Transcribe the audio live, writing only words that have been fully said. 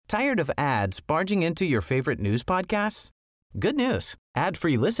Tired of ads barging into your favorite news podcasts? Good news.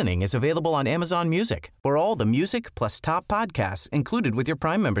 Ad-free listening is available on Amazon Music for all the music plus top podcasts included with your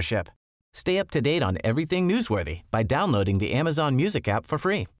Prime membership. Stay up to date on everything newsworthy by downloading the Amazon Music app for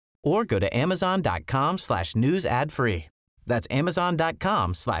free or go to amazon.com/news ad free. That's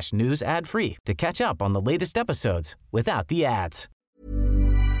amazon.com/news ad free to catch up on the latest episodes without the ads.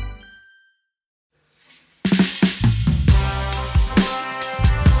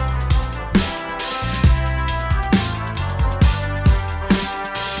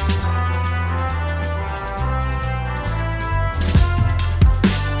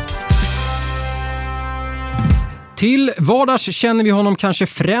 Till vardags känner vi honom kanske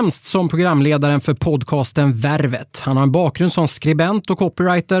främst som programledaren för podcasten Värvet. Han har en bakgrund som skribent och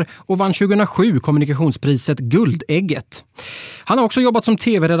copywriter och vann 2007 kommunikationspriset Guldägget. Han har också jobbat som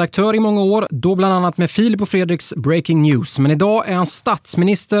tv-redaktör i många år, då bland annat med Filip och Fredriks Breaking News. Men idag är han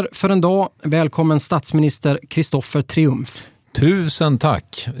statsminister för en dag. Välkommen statsminister Kristoffer Triumf. Tusen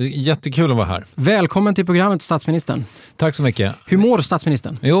tack. Jättekul att vara här. Välkommen till programmet, statsministern. Tack så mycket. Hur mår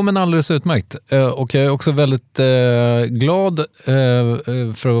statsministern? Jo, men alldeles utmärkt. Och jag är också väldigt glad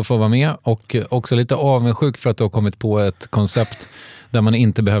för att få vara med och också lite avundsjuk för att du har kommit på ett koncept där man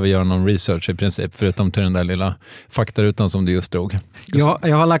inte behöver göra någon research i princip, förutom till den där lilla faktarutan som du just drog.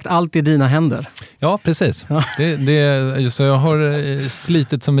 Jag har lagt allt i dina händer. Ja, precis. Ja. Så jag har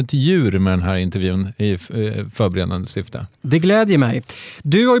slitit som ett djur med den här intervjun i förberedande syfte. Det glädjer mig.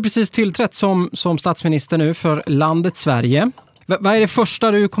 Du har ju precis tillträtt som statsminister nu för landet Sverige. Vad är det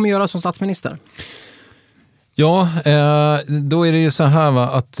första du kommer göra som statsminister? Ja, då är det ju så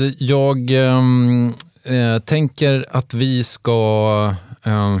här att jag tänker att vi ska...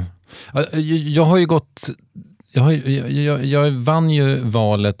 jag har ju gått... Jag vann ju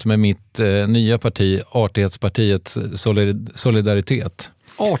valet med mitt nya parti, Artighetspartiet Solidaritet.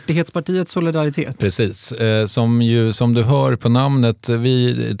 Artighetspartiet Solidaritet. Precis. Som du hör på namnet,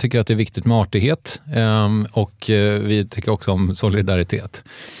 vi tycker att det är viktigt med artighet och vi tycker också om solidaritet.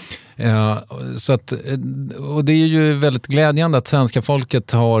 Så att, och det är ju väldigt glädjande att svenska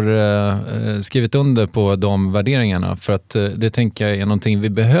folket har skrivit under på de värderingarna, för att det tänker jag är någonting vi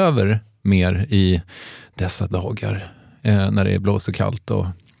behöver mer i dessa dagar när det är blåser kallt och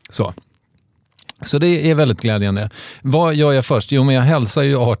så. Så det är väldigt glädjande. Vad gör jag först? Jo, men jag hälsar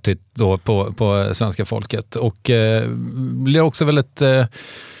ju artigt då på svenska folket och blir också väldigt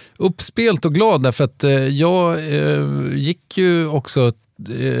uppspelt och glad därför att jag gick ju också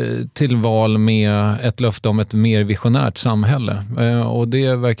till val med ett löfte om ett mer visionärt samhälle. Och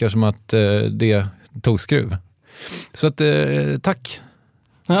det verkar som att det tog skruv. Så att, tack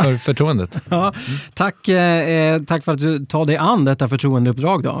för förtroendet. Ja, tack för att du tar dig an detta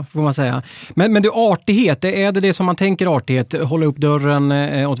förtroendeuppdrag då, får man säga. Men du, artighet, är det som man tänker artighet? Hålla upp dörren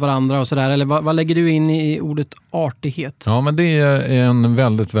åt varandra och sådär? Eller vad lägger du in i ordet artighet? Ja, men det är en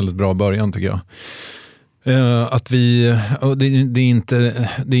väldigt, väldigt bra början tycker jag. Att vi, och det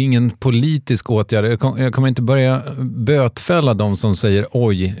är ingen politisk åtgärd. Jag kommer inte börja bötfälla de som säger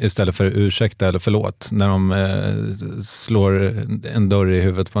oj istället för ursäkta eller förlåt när de slår en dörr i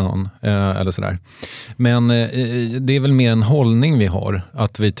huvudet på någon eller sådär. Men det är väl mer en hållning vi har,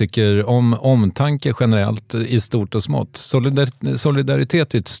 att vi tycker om omtanke generellt i stort och smått.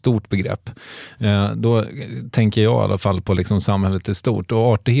 Solidaritet är ett stort begrepp. Då tänker jag i alla fall på liksom samhället i stort,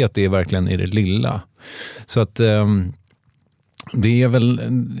 och artighet är verkligen i det lilla. Så att det är väl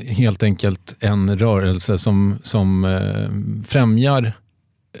helt enkelt en rörelse som främjar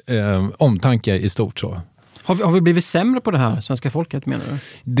omtanke i stort så. Har vi blivit sämre på det här, svenska folket, menar du?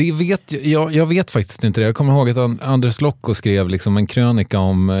 Det vet jag vet faktiskt inte det. Jag kommer ihåg att Anders Locko skrev liksom en krönika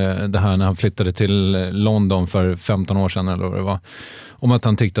om det här när han flyttade till London för 15 år sedan eller vad det var. Om att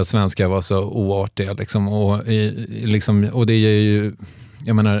han tyckte att svenskar var så oartiga liksom, och det är ju,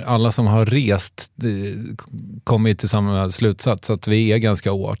 jag menar, alla som har rest kommer ju till samma slutsats att vi är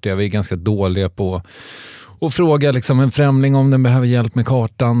ganska oartiga, vi är ganska dåliga på att fråga liksom en främling om den behöver hjälp med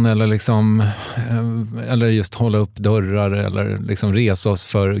kartan eller just hålla upp dörrar eller liksom resa oss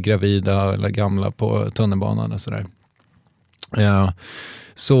för gravida eller gamla på tunnelbanan och sådär. Ja.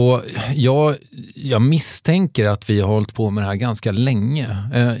 Så jag misstänker att vi har hållit på med det här ganska länge.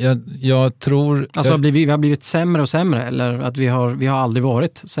 Jag tror... Alltså vi har blivit sämre och sämre, eller att vi har aldrig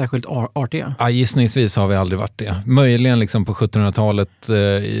varit särskilt artiga? Ja, gissningsvis har vi aldrig varit det. Möjligen liksom på 1700-talet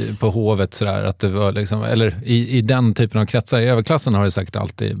på hovet sådär, att det var liksom, eller i den typen av kretsar i överklassen har det säkert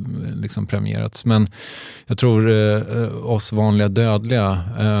alltid liksom premierats. Men jag tror oss vanliga dödliga,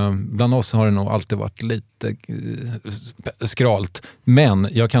 bland oss har det nog alltid varit lite skralt. Men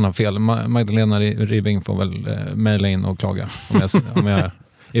jag kan ha fel. Magdalena Ribbing får väl mejla in och klaga om jag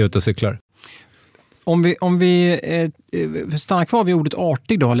är ute och cyklar. Om vi stannar kvar vid ordet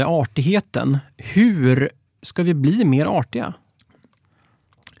artig då, eller artigheten. Hur ska vi bli mer artiga?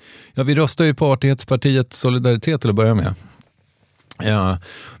 Ja, vi röstar ju på Artighetspartiet Solidaritet till att börja med. Ja,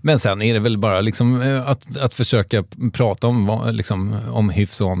 men sen är det väl bara liksom att försöka prata om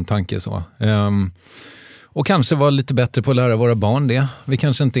hyfs och omtanke så. Och kanske vara lite bättre på att lära våra barn det. Vi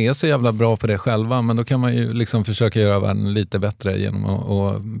kanske inte är så jävla bra på det själva, men då kan man ju liksom försöka göra världen lite bättre genom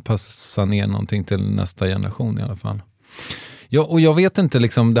att passa ner någonting till nästa generation i alla fall. Ja, och jag vet inte,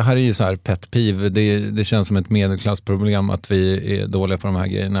 liksom, det här är ju så här pet peeve. Det känns som ett medelklassproblem att vi är dåliga på de här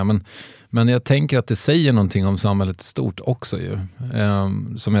grejerna. Men jag tänker att det säger någonting om samhället i stort också ju.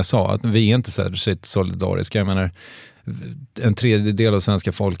 Som jag sa, att vi är inte särskilt solidariska. Jag menar, 1/3 av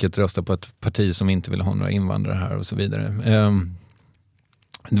svenska folket röstar på ett parti som inte vill ha några invandrare här och så vidare.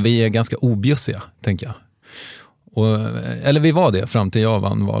 Vi är ganska objussiga, tänker jag. Eller vi var det fram till jag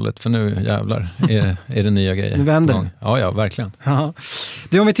vann valet, för nu jävlar är det nya grejer. Nu vänder. Ja, verkligen. Aha.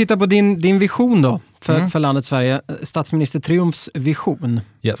 Du, om vi tittar på din vision då för landet Sverige, statsminister Triumfs vision.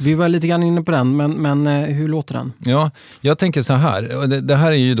 Yes. Vi var lite grann inne på den, men hur låter den? Ja, jag tänker så här, det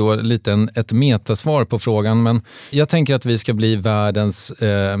här är ju då lite ett metasvar på frågan, men jag tänker att vi ska bli världens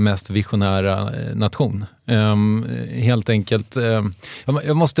mest visionära nation. Helt enkelt,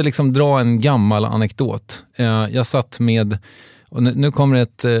 jag måste liksom dra en gammal anekdot. Jag satt med, och nu kommer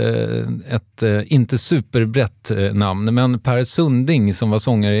ett inte superbrett namn, men Per Sunding som var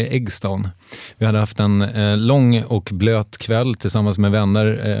sångare i Eggstone. Vi hade haft en lång och blöt kväll tillsammans med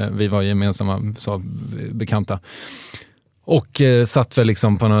vänner. Vi var gemensamma bekanta. Och satt väl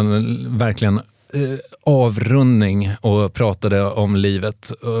liksom på någon verkligen avrundning och pratade om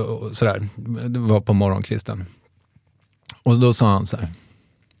livet och sådär. Det var på morgonkvisten. Och då sa han så här: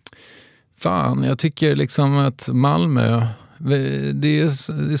 fan, jag tycker liksom att Malmö, det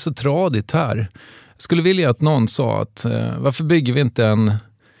är så tradigt här. Jag skulle vilja att någon sa att varför bygger vi inte en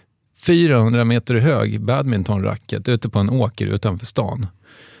 400 meter hög badmintonracket ute på en åker utanför stan?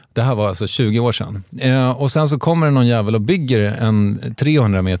 Det här var alltså 20 år sedan. Och sen så kommer det någon jävel och bygger en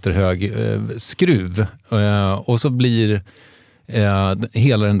 300 meter hög skruv. Och så blir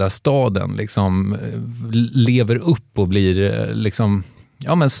hela den där staden liksom lever upp och blir liksom,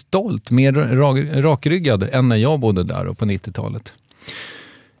 ja, men stolt, mer rakryggad än när jag bodde där och på 90-talet.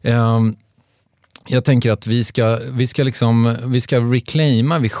 Jag tänker att vi ska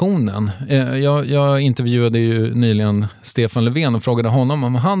reclaima visionen. Jag intervjuade ju nyligen Stefan Löfven och frågade honom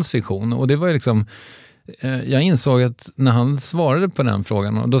om hans vision. Och det var ju liksom, jag insåg att när han svarade på den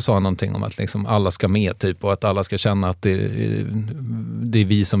frågan, och då sa han någonting om att liksom alla ska med typ, och att alla ska känna att det är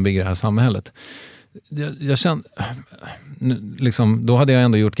vi som bygger det här samhället. Jag kände, liksom, då hade jag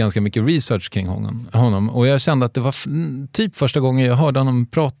ändå gjort ganska mycket research kring honom. Och jag kände att det var typ första gången jag hörde honom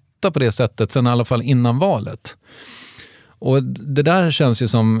prata på det sättet, sen i alla fall innan valet. Och det där känns ju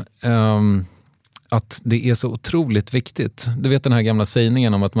som att det är så otroligt viktigt. Du vet den här gamla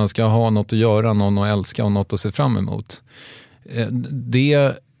sägningen om att man ska ha något att göra, någon att älska och något att se fram emot.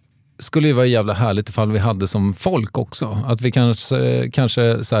 Det skulle ju vara jävla härligt ifall vi hade som folk också. Att vi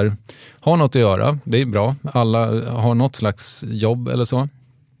kanske så här, har något att göra, det är bra. Alla har något slags jobb eller så.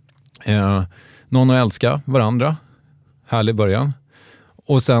 Någon att älska varandra. Härlig början.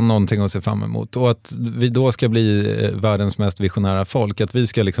 Och sen någonting att se fram emot. Och att vi då ska bli världens mest visionära folk. Att vi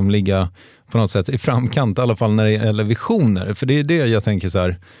ska liksom ligga på något sätt i framkant, i alla fall när det gäller visioner. För det är det jag tänker så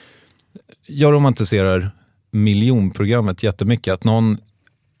här. Jag romantiserar miljonprogrammet jättemycket. Att någon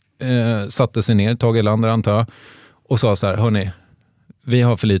satte sig ner, Tage Erlander antar jag, och sa så här: hörni, vi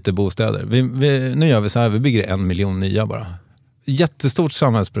har för lite bostäder. Nu gör vi så här, vi bygger 1 miljon nya bara. Jättestort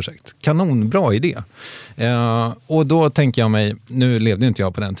samhällsprojekt. Kanonbra idé. Och då tänker jag mig, nu levde inte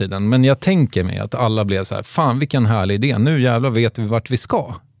jag på den tiden, men jag tänker mig att alla blev så här: fan vilken härlig idé, nu jävlar vet vi vart vi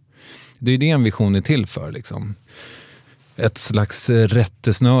ska. Det är det en vision är till för liksom. Ett slags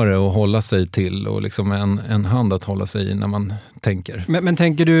rättesnöre att hålla sig till och liksom en hand att hålla sig i när man tänker. Men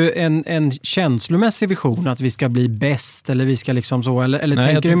tänker du en känslomässig vision att vi ska bli bäst eller vi ska liksom så, eller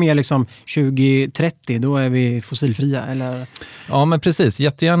nej, tänker du mer liksom 2030, då är vi fossilfria eller? Ja, men precis,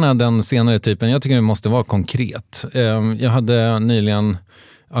 jättegärna den senare typen. Jag tycker det måste vara konkret. Jag hade nyligen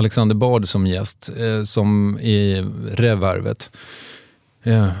Alexander Bard som gäst som i Revärvet.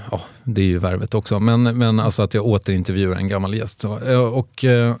 Ja, det är ju värvet också. Men alltså att jag återintervjuar en gammal gäst. Och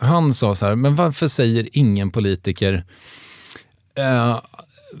han sa så här: men varför säger ingen politiker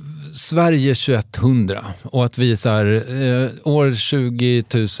Sverige 2100 och att vi så här år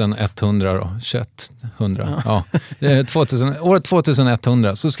 2100 då, 2100, ja. År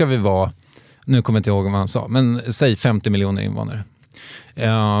 2100 så ska vi vara, nu kommer jag inte ihåg vad han sa, men säg 50 miljoner invånare.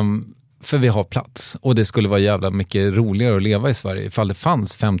 För vi har plats. Och det skulle vara jävla mycket roligare att leva i Sverige ifall det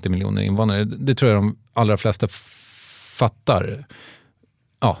fanns 50 miljoner invånare. Det tror jag de allra flesta fattar.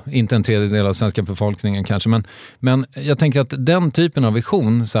 Ja, inte en tredjedel av svenska befolkningen kanske. Men jag tänker att den typen av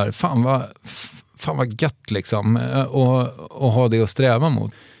vision, så här, fan vad gött liksom. Och ha det att sträva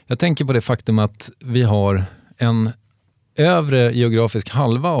mot. Jag tänker på det faktum att vi har en övre geografisk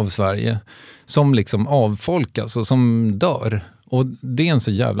halva av Sverige som liksom avfolkas och som dör. Och det är en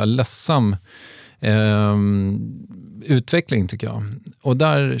så jävla ledsam utveckling tycker jag. Och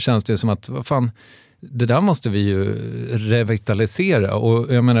där känns det som att, vad fan, det där måste vi ju revitalisera.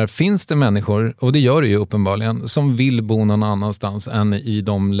 Och jag menar, finns det människor, och det gör det ju uppenbarligen, som vill bo någon annanstans än i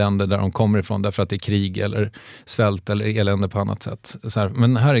de länder där de kommer ifrån därför att det är krig eller svält eller elände på annat sätt. Så här,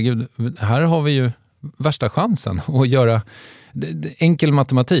 men herregud, här har vi ju värsta chansen att göra enkel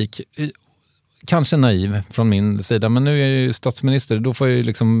matematik. Kanske naiv från min sida, men nu är jag ju statsminister, då får jag ju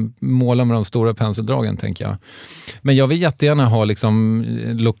liksom måla med de stora penseldragen, tänker jag. Men jag vill jättegärna ha liksom,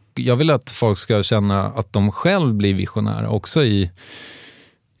 jag vill att folk ska känna att de själv blir visionära också i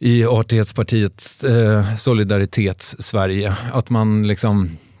Artighetspartiets solidaritets-Sverige. Att man liksom,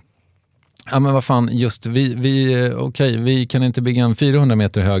 ja men vad fan, just vi kan inte bygga en 400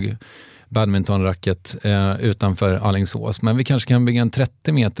 meter hög badmintonracket utanför Alingsås. Men vi kanske kan bygga en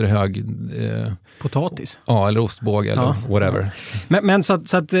 30 meter hög potatis. Ja, eller ostbåge eller whatever. Men så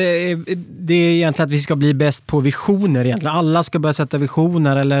att det är egentligen att vi ska bli bäst på visioner egentligen. Alla ska börja sätta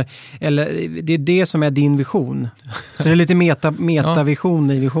visioner eller det är det som är din vision. Så det är lite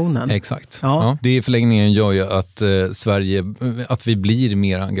metavision i visionen. Exakt. Ja. Det i förlängningen gör ju att Sverige, att vi blir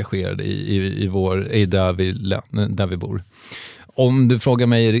mer engagerade i där vi bor. Om du frågar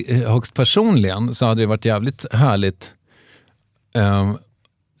mig högst personligen så hade det varit jävligt härligt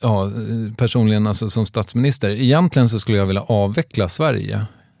personligen alltså som statsminister. Egentligen så skulle jag vilja avveckla Sverige.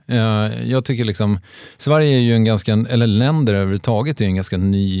 Jag tycker liksom Sverige är ju en ganska, eller länder överhuvudtaget är en ganska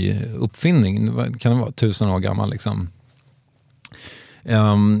ny uppfinning. Kan det vara 1000 år gammal liksom.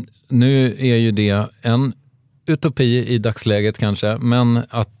 Nu är ju det en utopi i dagsläget kanske, men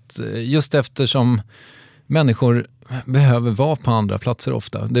att just eftersom människor behöver vara på andra platser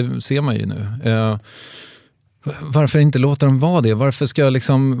ofta. Det ser man ju nu. Varför inte låta dem vara det? Varför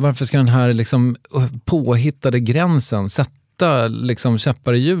ska den här liksom påhittade gränsen sätta liksom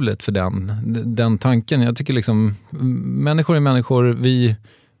käppar i hjulet för den tanken? Jag tycker liksom människor är människor. Vi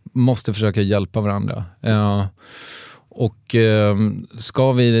måste försöka hjälpa varandra. Och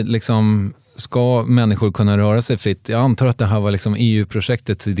ska människor kunna röra sig fritt? Jag antar att det här var liksom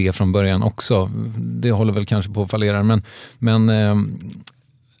EU-projektets idé från början också. Det håller väl kanske på att fallera. Men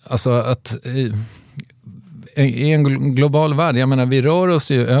alltså att i en global värld, jag menar vi rör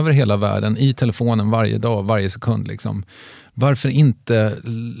oss ju över hela världen i telefonen varje dag, varje sekund liksom. Varför inte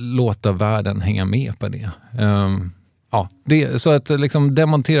låta världen hänga med på det? Så att liksom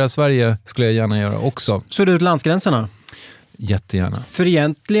demontera Sverige skulle jag gärna göra också. Så är det ut landsgränserna? Jättegärna. För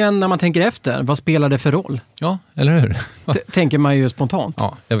egentligen när man tänker efter, vad spelar det för roll? Ja, eller hur? Tänker man ju spontant.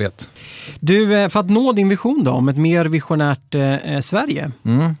 Ja, jag vet. Du, för att nå din vision då, om ett mer visionärt Sverige.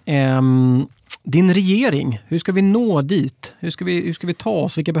 Din regering, hur ska vi nå dit? Hur ska vi ta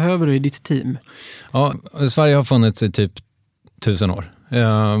oss? Vilka behöver du i ditt team? Ja, Sverige har funnits i typ 1000 år.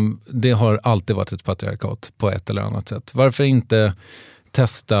 Det har alltid varit ett patriarkat på ett eller annat sätt. Varför inte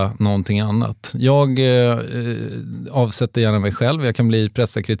testa någonting annat? Jag avsätter gärna mig själv. Jag kan bli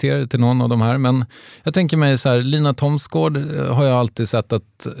presssekreterare till någon av de här. Men jag tänker mig så här, Lina Thomsgård har jag alltid sett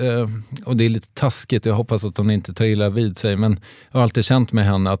att, och det är lite taskigt, jag hoppas att hon inte tar illa vid sig, men jag har alltid känt med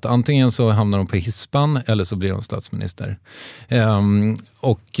henne att antingen så hamnar hon på hispan eller så blir hon statsminister.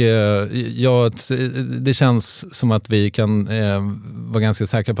 Det känns som att vi kan vara ganska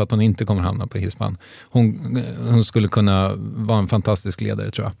säkra på att hon inte kommer hamna på hispan. Hon skulle kunna vara en fantastisk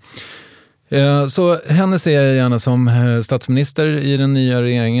ledare, tror jag. Så henne ser jag gärna som statsminister i den nya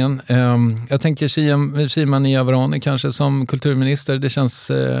regeringen. Jag tänker Shima Niavarani kanske som kulturminister. Det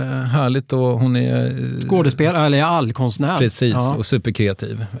känns härligt och hon är skådespelare eller allkonstnär. Precis, ja. Och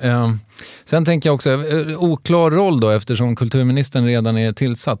superkreativ. Sen tänker jag också, oklar roll då eftersom kulturministern redan är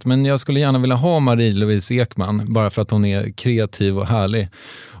tillsatt. Men jag skulle gärna vilja ha Marie-Louise Ekman bara för att hon är kreativ och härlig.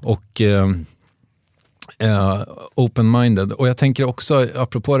 Och open-minded. Och jag tänker också,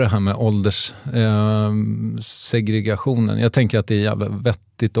 apropå det här med ålderssegregationen, jag tänker att det är jävla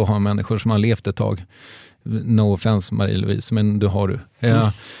vettigt att ha människor som har levt ett tag. No offense Marie-Louise, men du har du.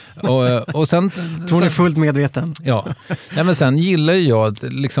 Och sen hon är fullt medveten. Ja, men sen gillar jag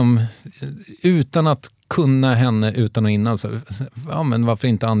liksom, utan att kunna henne utan och innan, så, ja men varför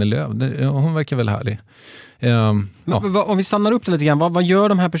inte Annie Lööf? Hon verkar väl härlig. Om vi stannar upp det lite grann, vad gör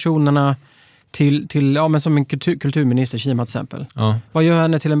de här personerna till men som en kulturminister, Kima till exempel? Ja. Vad gör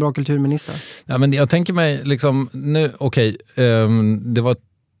henne till en bra kulturminister? Ja, men jag tänker mig liksom, nu,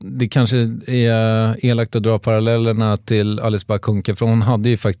 det kanske är elakt att dra parallellerna till Alice Bah Kuhnke, för hon hade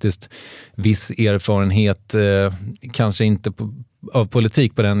ju faktiskt viss erfarenhet, kanske inte av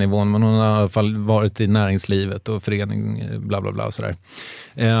politik på den nivån, men hon har i alla fall varit i näringslivet och förening, bla bla bla och sådär.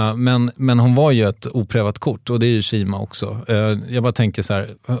 Men hon var ju ett oprövat kort, och det är ju Kima också. Jag bara tänker så här,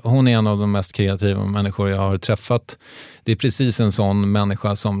 hon är en av de mest kreativa människor jag har träffat. Det är precis en sån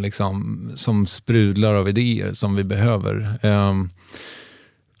människa som sprudlar av idéer som vi behöver.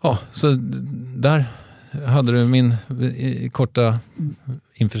 Så där hade du min korta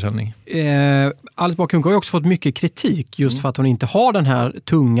införsäljning. Alice Bah Kuhnke har ju också fått mycket kritik just för att hon inte har den här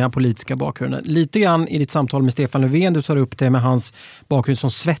tunga politiska bakgrunden. Lite grann i ditt samtal med Stefan Löfven, du tar upp det med hans bakgrund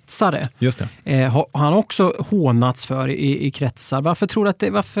som svetsare. Just det. Har han också hånats för i kretsar. Varför tror du att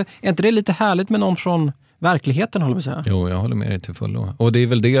är inte det lite härligt med någon från verkligheten, håller vi säga? Jo, jag håller med dig till fullo. Och det är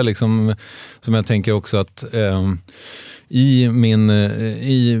väl det liksom, som jag tänker också att i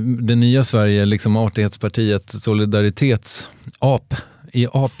det nya Sverige, liksom Artighetspartiet,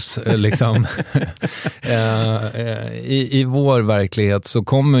 APS liksom i vår verklighet så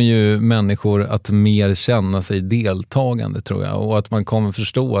kommer ju människor att mer känna sig deltagande, tror jag, och att man kommer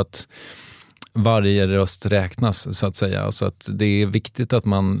förstå att varje röst räknas, så att säga, så att det är viktigt att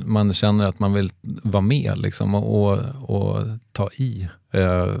man känner att man vill vara med liksom, och ta i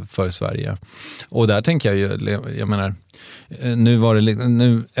för Sverige. Och där tänker jag menar,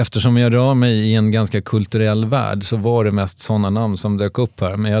 nu eftersom jag rör mig i en ganska kulturell värld, så var det mest sådana namn som dök upp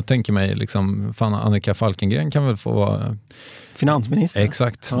här, men jag tänker mig liksom, fan, Annika Falkengren kan väl få vara finansminister.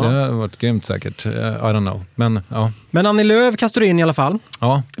 Exakt, ja. Det har varit grymt säkert. I don't know. Men Annie Lööf kastar du in i alla fall.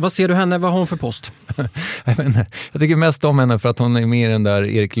 Ja. Vad ser du henne? Vad har hon för post? Jag tycker mest om henne för att hon är med i den där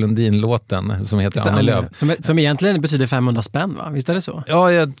Erik Lundin-låten som heter Annie Lööf. Som egentligen betyder 500 spänn, va? Visst är det så? Ja,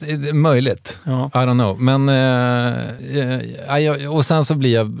 möjligt. Ja. I don't know. Men och sen så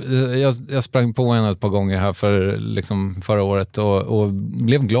blir jag sprang på henne ett par gånger här förra året och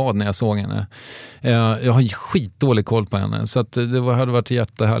blev glad när jag såg henne. Jag har skitdålig koll på henne, så att det hade varit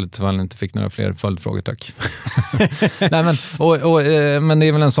jättehärligt ifall jag inte fick några fler följdfrågor, tack. Nej, men det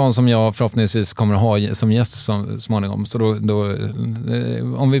är väl en sån som jag förhoppningsvis kommer att ha som gäst så småningom. Så då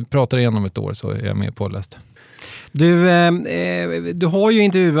om vi pratar igenom ett år så är jag med på läst. Du har ju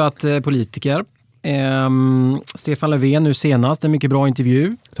intervjuat politiker. Stefan Löfven nu senast, en mycket bra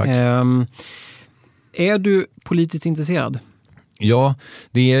intervju. Tack. Är du politiskt intresserad? Ja,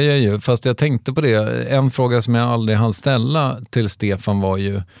 det är jag ju. Fast jag tänkte på det. En fråga som jag aldrig hann ställa till Stefan var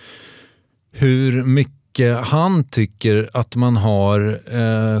ju hur mycket han tycker att man har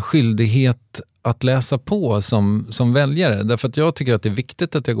skyldighet att läsa på som väljare. Därför att jag tycker att det är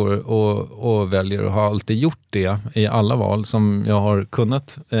viktigt att jag går och väljer, och har alltid gjort det i alla val som jag har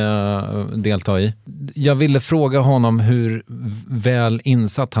kunnat delta i. Jag ville fråga honom hur väl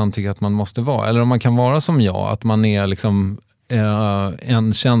insatt han tycker att man måste vara. Eller om man kan vara som jag, att man är liksom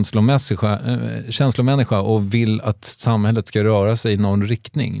en känslomänniska och vill att samhället ska röra sig i någon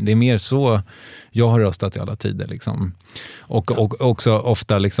riktning. Det är mer så jag har röstat i alla tider liksom. Och också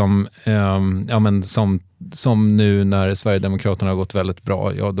ofta liksom som nu när Sverigedemokraterna har gått väldigt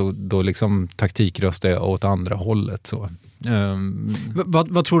bra, då liksom taktikröstar jag åt andra hållet så.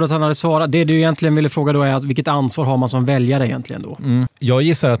 Vad tror du att han hade svarat? Det du egentligen ville fråga då är att vilket ansvar har man som väljare egentligen då? Jag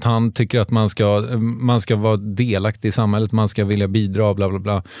gissar att han tycker att man ska vara delaktig i samhället, man ska vilja bidra, bla bla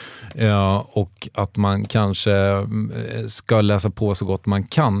bla. Och att man kanske ska läsa på så gott man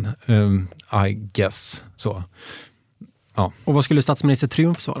kan, I guess. Så. Ja. Och vad skulle statsminister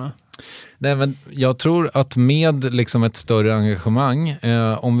Triumf svara? Nej, men jag tror att med liksom ett större engagemang,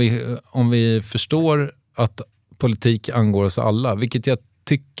 om vi förstår att politik angår oss alla, vilket jag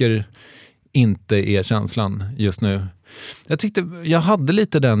tycker inte är känslan just nu. Jag hade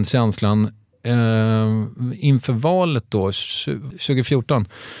lite den känslan inför valet då 2014,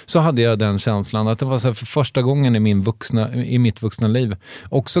 så hade jag den känslan att det var så här för första gången i mitt vuxna liv,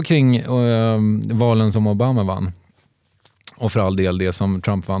 också kring valen som Obama vann. Och för all del det som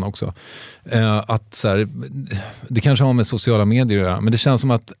Trump vann också. Att så här, det kanske har med sociala medier att göra, men det känns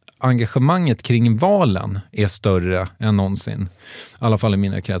som att engagemanget kring valen är större än någonsin. I alla fall i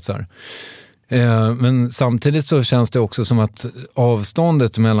mina kretsar. Men samtidigt så känns det också som att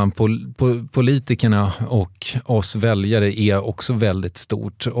avståndet mellan politikerna och oss väljare är också väldigt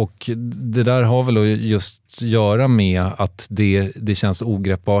stort. Och det där har väl att just göra med att det känns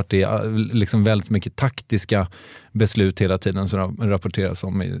ogreppbart. Det är liksom väldigt mycket taktiska beslut hela tiden som rapporteras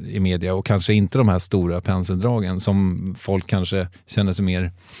om i media. Och kanske inte de här stora penseldragen som folk kanske känner sig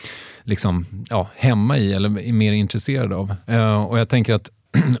mer liksom, hemma i eller mer intresserade av. Och jag tänker att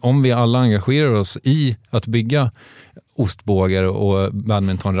om vi alla engagerar oss i att bygga ostbågar och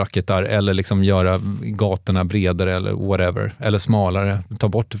badmintonracketar eller liksom göra gatorna bredare eller whatever, eller smalare, ta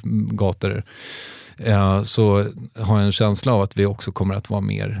bort gator, så har jag en känsla av att vi också kommer att vara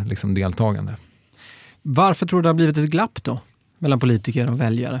mer liksom deltagande. Varför tror du det har blivit ett glapp då mellan politiker och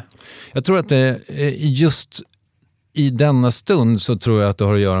väljare? Jag tror att det just i denna stund så tror jag att det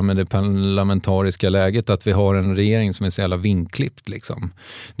har att göra med det parlamentariska läget, att vi har en regering som är så jävla vinklippt liksom.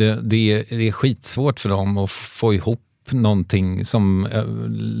 Det är skitsvårt för dem att få ihop någonting som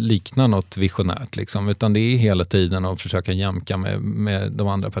liknar något visionärt liksom, utan det är hela tiden att försöka jämka med de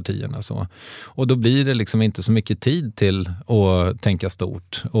andra partierna så. Och då blir det liksom inte så mycket tid till att tänka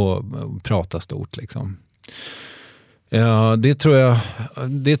stort och prata stort liksom. Ja,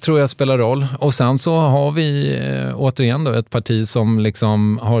 det tror jag spelar roll. Och sen så har vi återigen då ett parti som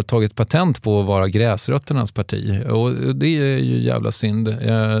liksom har tagit patent på att vara gräsrötternas parti. Och det är ju jävla synd.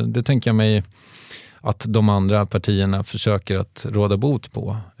 Det tänker jag mig att de andra partierna försöker att råda bot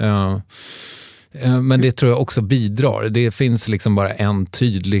på. Men det tror jag också bidrar. Det finns liksom bara en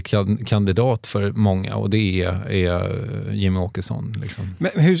tydlig kandidat för många och det är Jimmy Åkesson. Liksom.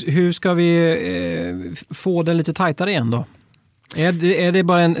 Men hur ska vi få det lite tajtare igen då? Är det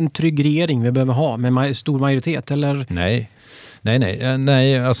bara en trygg regering vi behöver ha med stor majoritet? Eller? Nej,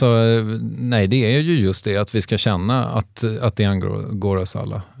 det är ju just det att vi ska känna att det angår oss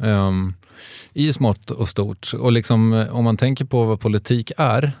alla. I smått och stort. Och liksom, om man tänker på vad politik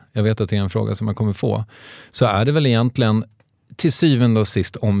är, jag vet att det är en fråga som jag kommer få, så är det väl egentligen till syvende och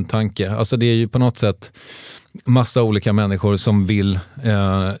sist omtanke. Alltså det är ju på något sätt massa olika människor som vill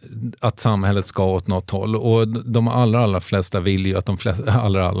att samhället ska åt något håll. Och de allra flesta vill ju att de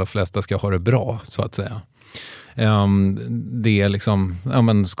allra flesta ska ha det bra, så att säga. Det är liksom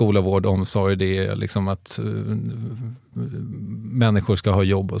skola, vård, omsorg, det är liksom att människor ska ha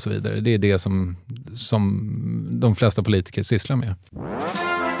jobb och så vidare. Det är det som de flesta politiker sysslar med.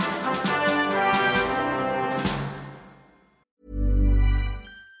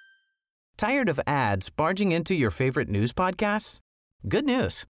 Tired of ads barging into your favorite news podcasts? Good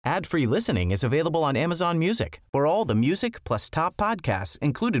news. Ad-free listening is available on Amazon Music for all the music plus top podcasts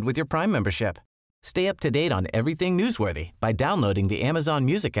included with your Prime membership. Stay up to date on everything newsworthy by downloading the Amazon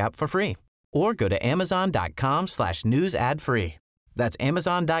Music app for free or go to amazon.com/news ad free. That's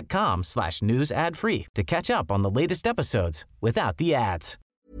amazon.com/news ad free to catch up on the latest episodes without the ads.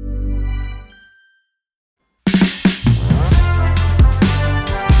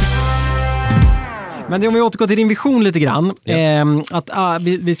 Men om vi återgår till din vision lite grann, yes. Att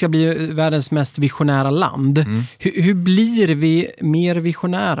vi ska bli världens mest visionära land. Mm. Hur blir vi mer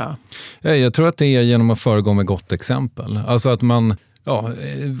visionära? Jag tror att det är genom att föregå med gott exempel. Alltså att man,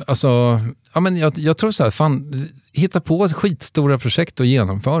 jag tror så här, hitta på ett skitstora projekt och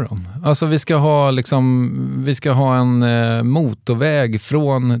genomföra dem. Alltså vi ska ha en motorväg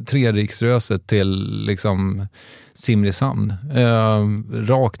från Treriksröset till liksom Simrishamn.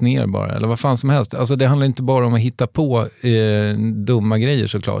 Rakt ner bara, eller vad fan som helst. Alltså det handlar inte bara om att hitta på dumma grejer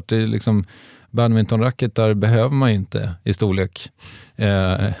såklart. Det är liksom badmintonracketar behöver man ju inte i storlek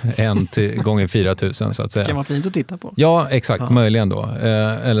 1 gånger 4000 så att säga. Det kan vara fint att titta på. Ja, exakt, möjligen då.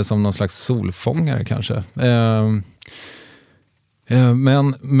 Eller som någon slags solfångare kanske.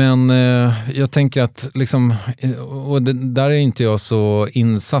 Men jag tänker att liksom, och där är inte jag så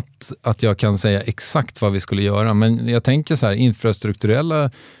insatt att jag kan säga exakt vad vi skulle göra, men jag tänker så här,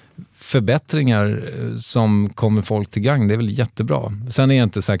 infrastrukturella förbättringar som kommer folk till gang, det är väl jättebra. Sen är jag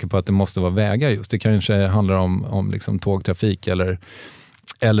inte säker på att det måste vara vägar just. Det kanske handlar om liksom tågtrafik eller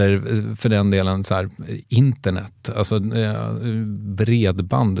för den delen så här, internet, alltså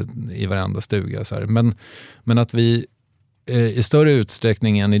bredband i varenda stuga så här. Men att vi i större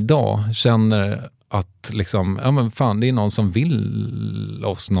utsträckning än idag känner att liksom, det är någon som vill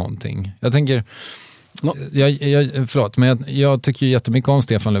oss någonting. Jag tänker jag tycker ju jättemycket om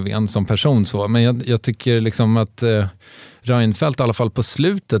Stefan Löfven som person så, men jag tycker liksom att Reinfeldt i alla fall på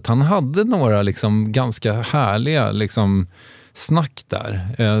slutet, han hade några liksom ganska härliga liksom snack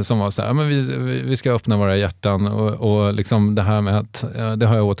där som var så här, men vi ska öppna våra hjärtan och liksom det här med att, det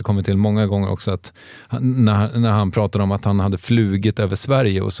har jag återkommit till många gånger också, att när han pratade om att han hade flugit över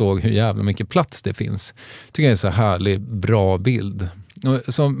Sverige och såg hur jävla mycket plats det finns, tycker jag är en så härlig, bra bild.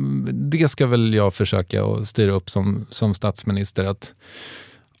 Så det ska väl jag försöka att styra upp som statsminister,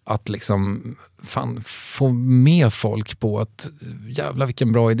 att liksom få med folk på att jävla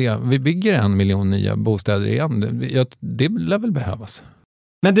vilken bra idé. Vi bygger 1 miljon nya bostäder igen. Det lär väl behövas.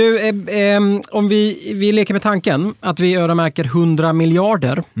 Men du, om vi leker med tanken att vi öronmärker 100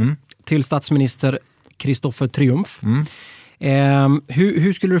 miljarder till statsminister Kristoffer Triumf.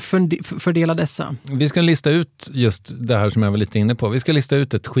 Hur skulle du fördela dessa? Vi ska lista ut just det här som jag var lite inne på. Vi ska lista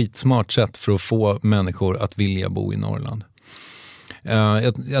ut ett skitsmart sätt för att få människor att vilja bo i Norrland.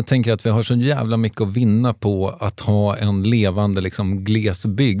 Jag tänker att vi har så jävla mycket att vinna på att ha en levande liksom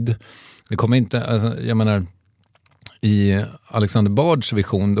glesbygd. Det kommer inte, alltså, jag menar, i Alexander Bards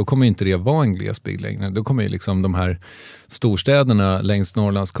vision, då kommer inte det vara en glesbygd längre. Då kommer ju liksom de här storstäderna längs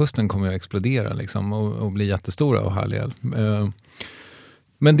Norrlandskusten kommer att explodera liksom, och bli jättestora och härliga.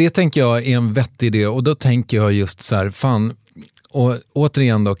 Men det tänker jag är en vettig idé, och då tänker jag just så här, fan, och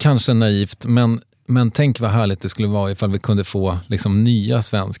återigen då, kanske naivt, men tänk vad härligt det skulle vara ifall vi kunde få liksom nya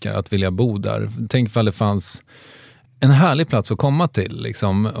svenskar att vilja bo där. Tänk ifall det fanns en härlig plats att komma till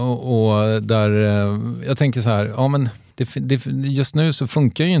liksom, och där jag tänker så här, ja men just nu så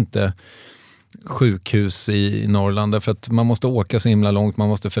funkar ju inte sjukhus i Norrland därför att man måste åka så himla långt, man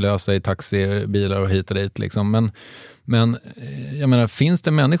måste förlösa i taxibilar och hit och dit liksom. Men jag menar, finns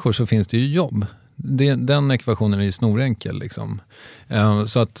det människor så finns det ju jobb. Den ekvationen är ju snorenkel liksom.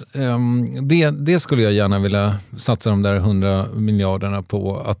 Så att det skulle jag gärna vilja satsa de där 100 miljarderna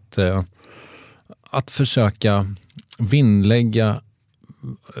på, att försöka vinnlägga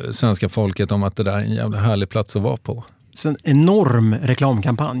svenska folket om att det där är en jävla härlig plats att vara på. Så en enorm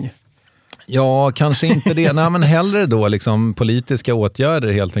reklamkampanj. Ja, kanske inte det. Nej, men hellre då liksom politiska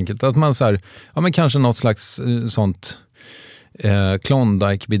åtgärder helt enkelt. Att man så här, ja men kanske något slags sånt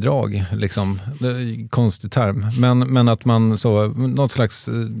Klondike-bidrag liksom, konstig term, men att man så något slags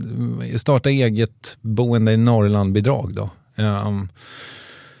starta eget boende i Norrland-bidrag då.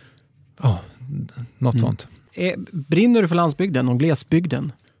 Något sånt. Brinner du för landsbygden och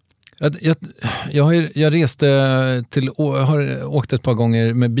glesbygden? Jag reste har åkt ett par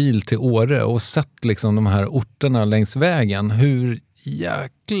gånger med bil till Åre och sett liksom de här orterna längs vägen, hur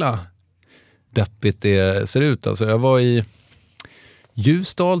jäkla deppigt det ser ut. Alltså jag var i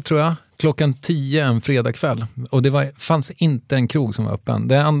Ljusdal tror jag, klockan 10 en fredagkväll. Och det fanns inte en krog som var öppen.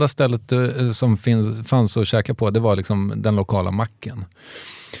 Det enda stället som fanns att käka på, det var liksom den lokala macken.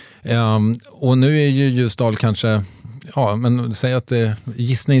 Och nu är ju Ljusdal kanske, ja men säg att det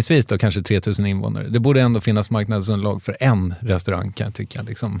gissningsvis då kanske 3000 invånare. Det borde ändå finnas marknadsunderlag för en restaurang kan jag tycka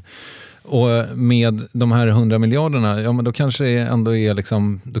liksom. Och med de här 100 miljarderna, ja men då kanske det ändå är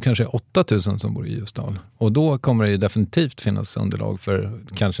liksom, då kanske det är 8000 som bor i Ljusdal. Och då kommer det ju definitivt finnas underlag för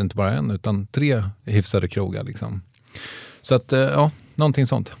kanske inte bara en utan 3 hyfsade krogar liksom. Så att ja, någonting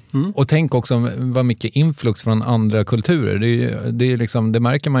sånt. Och tänk också vad mycket influx från andra kulturer. Det är liksom, det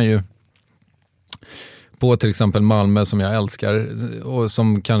märker man ju på till exempel Malmö som jag älskar och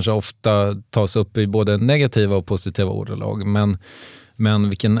som kanske ofta tas upp i både negativa och positiva ordalag, men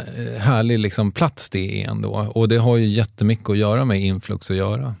vilken härlig liksom plats det är ändå. Och det har ju jättemycket att göra med influx att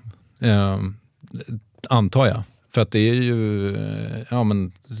göra. Antar jag. För att det är ju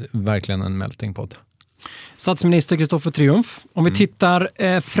verkligen en melting pot. Statsminister Kristoffer Triumf. Om vi tittar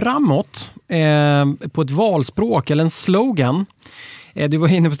framåt på ett valspråk eller en slogan. Du var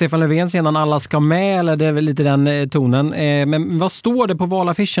inne på Stefan Löfven sedan, alla ska med, eller det är väl lite den tonen. Men vad står det på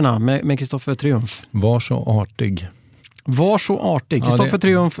valaffischerna med Kristoffer Triumf? Var så artig. Var så artig. Kristoffer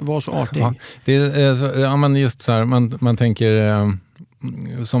Triumf, var så artig. Ja, det är, men just så här, man tänker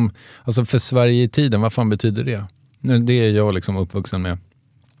som, alltså för Sverige i tiden, vad fan betyder det? Det är jag liksom uppvuxen med.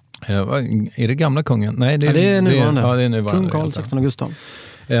 Är det gamla kungen? Nej, det är nuvarande. Det är nuvarande. Kung Carl 16 Gustav.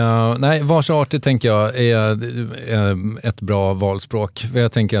 Nej, var så artig tänker jag är ett bra valspråk. För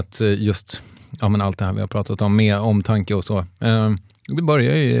jag tänker att just allt det här vi har pratat om med omtanke och så. Det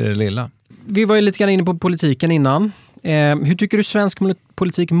börjar ju i det lilla. Vi var ju lite grann inne på politiken innan. Hur tycker du svensk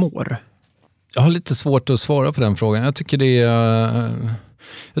politik mår? Jag har lite svårt att svara på den frågan. Jag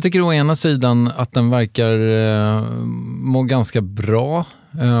tycker å ena sidan att den verkar må ganska bra.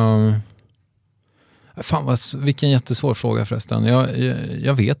 Vilken jättesvår fråga förresten.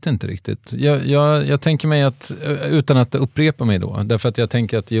 Jag vet inte riktigt. Jag tänker mig att, utan att upprepa mig då, därför att jag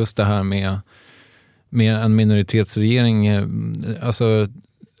tänker att just det här med en minoritetsregering, alltså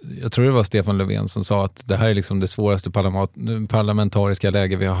jag tror det var Stefan Löfven som sa att det här är liksom det svåraste parlamentariska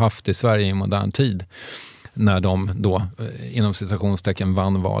läge vi har haft i Sverige i modern tid, när de då inom citationstecken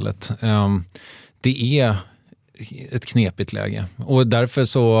vann valet. Det är ett knepigt läge, och därför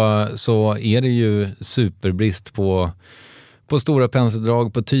så är det ju superbrist på stora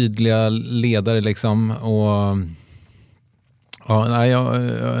penseldrag, på tydliga ledare liksom. Och ja, nej,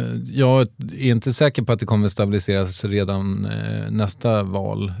 jag är inte säker på att det kommer stabiliseras redan nästa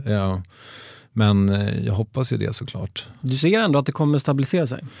val. Men jag hoppas ju det såklart. Du ser ändå att det kommer stabilisera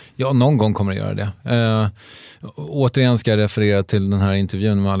sig? Ja, någon gång kommer det göra det. Återigen ska jag referera till den här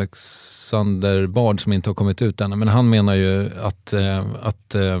intervjun med Alexander Bard som inte har kommit ut än. Men han menar ju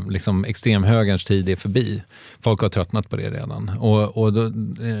att liksom extremhögerns tid är förbi. Folk har tröttnat på det redan. Och då,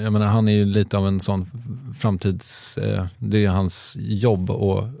 jag menar, han är ju lite av en sån det är hans jobb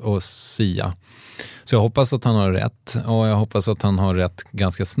att sia. Så jag hoppas att han har rätt, och jag hoppas att han har rätt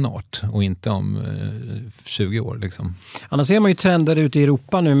ganska snart och inte om 20 år. Liksom. Annars ser man ju trender ute i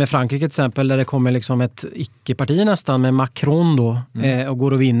Europa nu med Frankrike till exempel, där det kommer liksom ett icke-parti nästan med Macron då och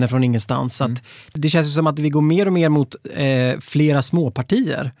går och vinner från ingenstans. Så att det känns ju som att vi går mer och mer mot flera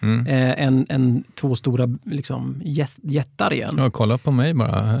småpartier än två stora liksom, jättar igen. Ja, kolla på mig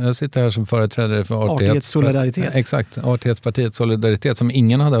bara. Jag sitter här som företrädare för Artighetssolidaritet. Exakt, Artighetspartiet Solidaritet som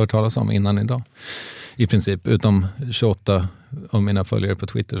ingen hade hört talas om innan idag. I princip, utom 28 av mina följare på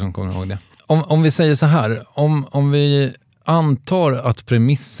Twitter som kommer ihåg det. Om vi säger så här, om vi antar att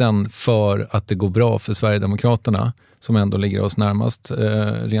premissen för att det går bra för Sverigedemokraterna, som ändå ligger oss närmast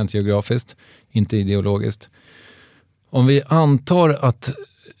rent geografiskt, inte ideologiskt. Om vi antar att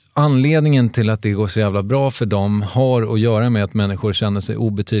anledningen till att det går så jävla bra för dem har att göra med att människor känner sig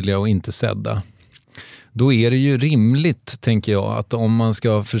obetydliga och inte sedda. Då är det ju rimligt, tänker jag, att om man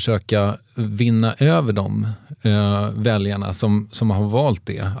ska försöka vinna över de väljarna som har valt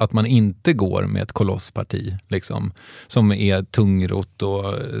det, att man inte går med ett kolossparti liksom, som är tungrot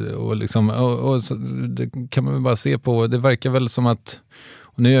och liksom, och så, det kan man bara se på. Det verkar väl som att,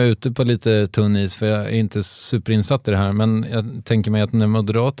 och nu är jag ute på lite tunn is för jag är inte superinsatt i det här, men jag tänker mig att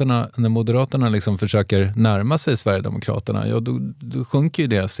när Moderaterna liksom försöker närma sig Sverigedemokraterna, ja, då sjunker ju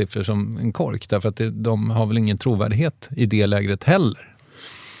deras siffror som en kork, därför att de har väl ingen trovärdighet i det lägret heller.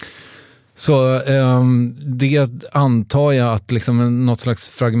 Så det antar jag att liksom något slags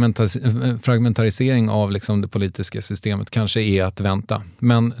fragmentarisering av liksom det politiska systemet kanske är att vänta.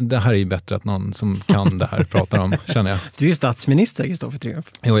 Men det här är ju bättre att någon som kan det här pratar om, känner jag. Du är ju statsminister, Kristoffer Triumf.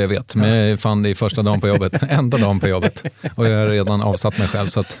 Jo, jag vet. Men jag fann det i första dagen på jobbet. Enda dagen på jobbet. Och jag har redan avsatt mig själv.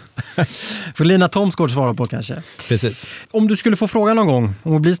 Så att... För Lina Thomsgård svara på kanske. Precis. Om du skulle få fråga någon gång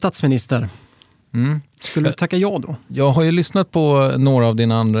om att bli statsminister, skulle du tacka ja då? Jag har ju lyssnat på några av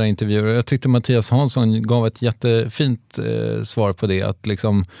dina andra intervjuer. Jag tyckte Mattias Hansson gav ett jättefint svar på det. Att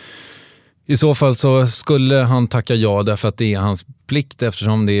liksom, i så fall så skulle han tacka ja därför att det är hans plikt,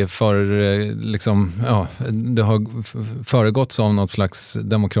 eftersom det är det har föregåtts av något slags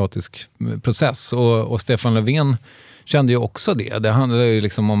demokratisk process. Och Stefan Löfven kände ju också det. Det handlar ju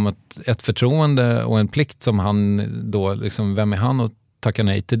liksom om ett förtroende och en plikt som han då, liksom, vem är han att tacka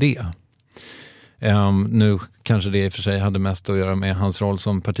nej till det? Nu kanske det i och för sig hade mest att göra med hans roll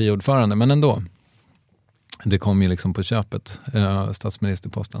som partiordförande, men ändå. Det kom ju liksom på köpet,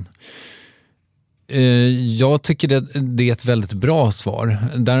 statsministerposten. Jag tycker det är ett väldigt bra svar.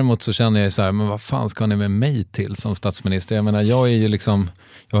 Däremot så känner jag så här, men vad fan ska ni med mig till som statsminister? Jag menar, jag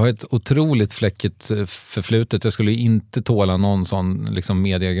har ett otroligt fläckigt förflutet. Jag skulle ju inte tåla någon sån liksom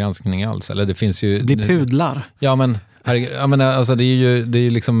mediegranskning alls. Eller det finns ju... Det pudlar. Ja, men... Jag menar, alltså det är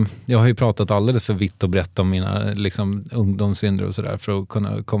liksom, jag har ju pratat alldeles för vitt och brett om mina liksom, ungdomssynder och sådär för att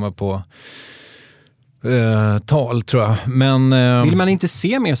kunna komma på tal, tror jag. Men, vill man inte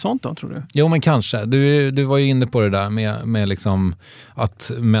se mer sånt då, tror du? Jo, men kanske. Du var ju inne på det där med liksom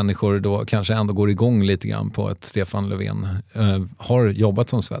att människor då kanske ändå går igång lite grann på att Stefan Löfven har jobbat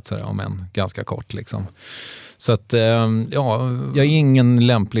som svetsare, om än ganska kort liksom. Så att, jag är ingen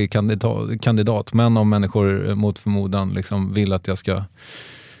lämplig kandidat, men om människor mot förmodan liksom vill att jag ska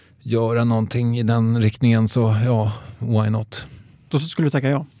göra någonting i den riktningen, så ja, why not? Då skulle du tacka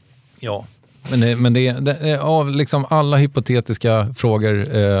ja? Ja, men det av liksom alla hypotetiska frågor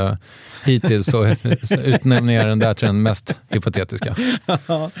hittills så utnämner jag den där till den mest hypotetiska.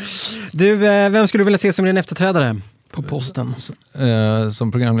 Du, vem skulle du vilja se som din efterträdare på posten?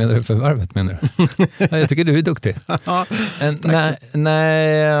 Som programledare för Värvet, menar du? Jag tycker du är duktig.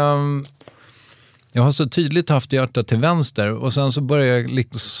 Nej, jag har så tydligt haft hjärtat till vänster, och sen så börjar jag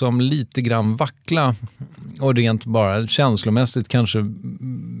liksom lite grann vackla och rent bara känslomässigt kanske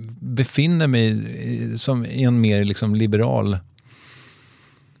befinner mig som i en mer liksom liberal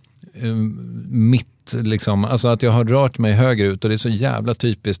mitt liksom, alltså att jag har rört mig högerut och det är så jävla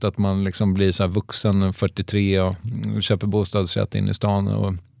typiskt att man liksom blir så här vuxen 43 och köper bostadsrätt in i stan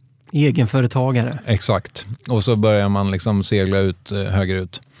och egenföretagare. Exakt. Och så börjar man liksom segla ut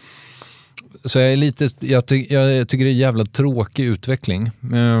högerut. Så jag tycker det är jävla tråkig utveckling.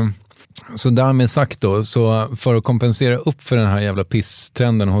 Så därmed sagt då, så för att kompensera upp för den här jävla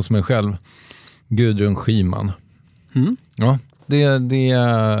pisstrenden hos mig själv, Gudrun Schyman. Ja,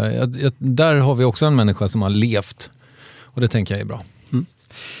 där har vi också en människa som har levt. Och det tänker jag är bra.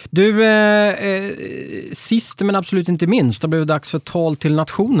 Du, sist men absolut inte minst, det blev dags för tal till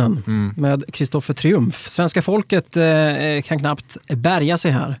nationen med Kristoffer Triumf. Svenska folket kan knappt bärga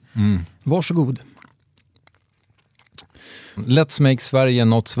sig här. Varsågod. Let's make Sverige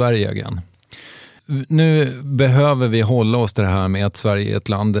not Sverige again. Nu behöver vi hålla oss till det här med att Sverige är ett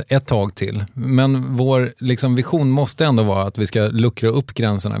land ett tag till. Men vår liksom vision måste ändå vara att vi ska luckra upp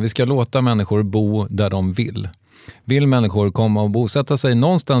gränserna. Vi ska låta människor bo där de vill. Vill människor komma och bosätta sig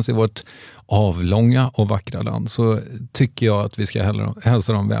någonstans i vårt avlånga och vackra land, så tycker jag att vi ska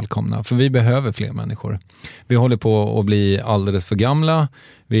hälsa dem välkomna. För vi behöver fler människor. Vi håller på att bli alldeles för gamla.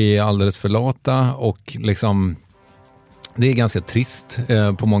 Vi är alldeles för lata och liksom... Det är ganska trist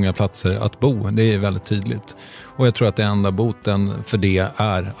på många platser att bo, det är väldigt tydligt. Och jag tror att det enda boten för det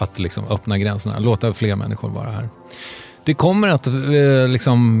är att liksom öppna gränserna, låta fler människor vara här. Det kommer att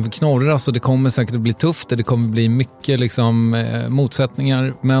liksom knorras och det kommer säkert att bli tufft, det kommer bli mycket liksom,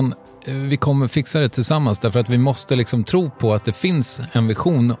 motsättningar, men vi kommer fixa det tillsammans därför att vi måste liksom tro på att det finns en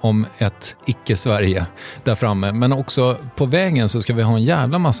vision om ett icke-Sverige där framme. Men också på vägen så ska vi ha en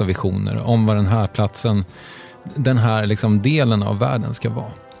jävla massa visioner om vad den här platsen, den här liksom delen av världen ska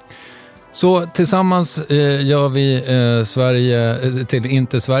vara. Så tillsammans gör vi Sverige till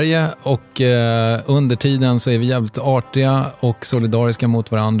inte Sverige och under tiden så är vi jävligt artiga och solidariska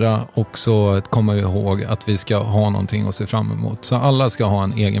mot varandra och så kommer vi ihåg att vi ska ha någonting att se fram emot. Så alla ska ha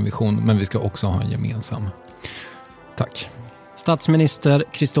en egen vision men vi ska också ha en gemensam. Tack. Statsminister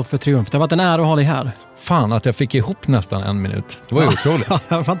Kristoffer Triumf, det har varit en ära att ha dig här. Fan att jag fick ihop nästan en minut. Det var ju otroligt.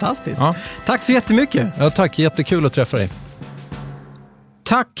 Fantastiskt. Ja. Tack så jättemycket. Ja, tack. Jättekul att träffa dig.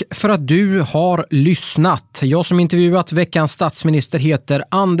 Tack för att du har lyssnat. Jag som intervjuat veckans statsminister heter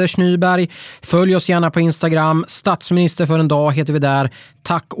Anders Nyberg. Följ oss gärna på Instagram. Statsminister för en dag heter vi där.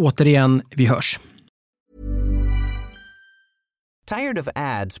 Tack återigen. Vi hörs. Tired of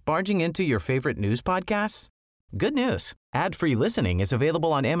ads barging into your favorite news podcasts? Good news. Ad-free listening is available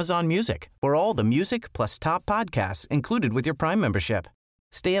on Amazon Music for all the music plus top podcasts included with your Prime membership.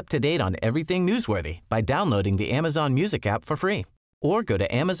 Stay up to date on everything newsworthy by downloading the Amazon Music app for free or go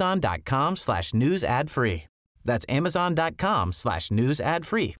to amazon.com/news ad free. That's amazon.com/news ad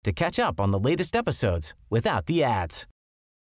free to catch up on the latest episodes without the ads.